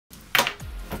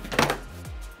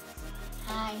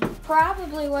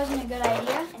probably wasn't a good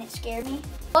idea, and it scared me.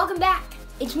 Welcome back.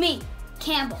 It's me,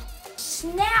 Campbell.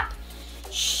 Snap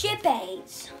ship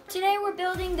aids. Today we're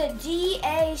building the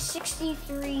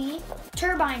DA-63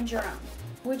 Turbine Drone,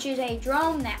 which is a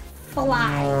drone that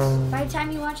flies. By the time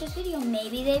you watch this video,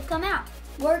 maybe they've come out.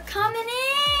 We're coming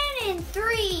in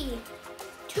 3,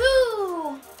 2,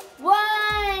 1, 20.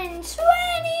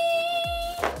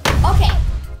 Okay,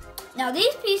 now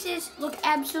these pieces look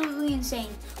absolutely insane.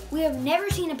 We have never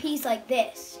seen a piece like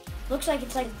this. Looks like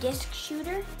it's like a disc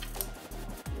shooter.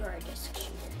 You're a disc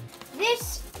shooter.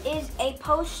 This is a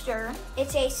poster.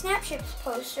 It's a Snap Ships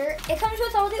poster. It comes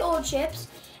with all the old ships,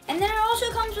 and then it also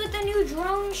comes with the new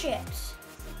drone ships.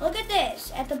 Look at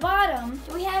this. At the bottom,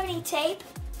 do we have any tape?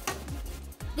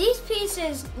 These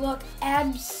pieces look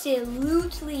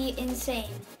absolutely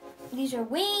insane. These are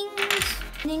wings.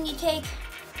 And then you take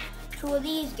 2 of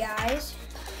these guys,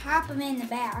 pop them in the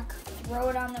back, throw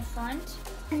it on the front,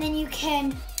 and then you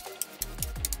can,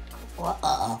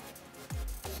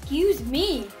 excuse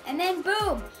me, and then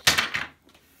boom,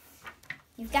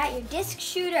 you've got your disc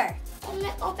shooter, a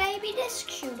little baby disc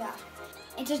shooter.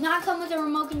 It does not come with a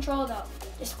remote control though,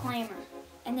 disclaimer.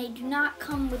 And they do not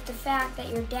come with the fact that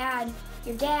your dad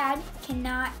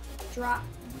cannot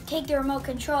take the remote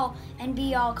control and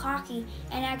be all cocky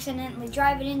and accidentally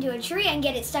drive it into a tree and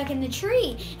get it stuck in the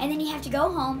tree. And then you have to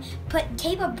go home,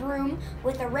 tape a broom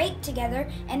with a rake together,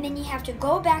 and then you have to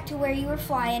go back to where you were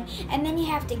flying, and then you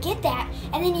have to get that,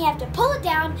 and then you have to pull it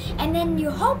down, and then you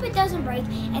hope it doesn't break,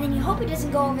 and then you hope it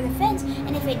doesn't go over the fence,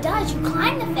 and if it does, you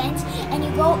climb the fence and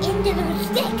you go into the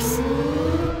sticks.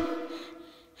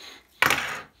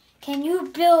 Can you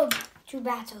build to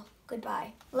battle?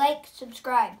 Goodbye. Like,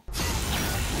 subscribe.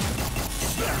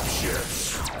 Snap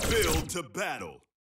Ships, build to battle.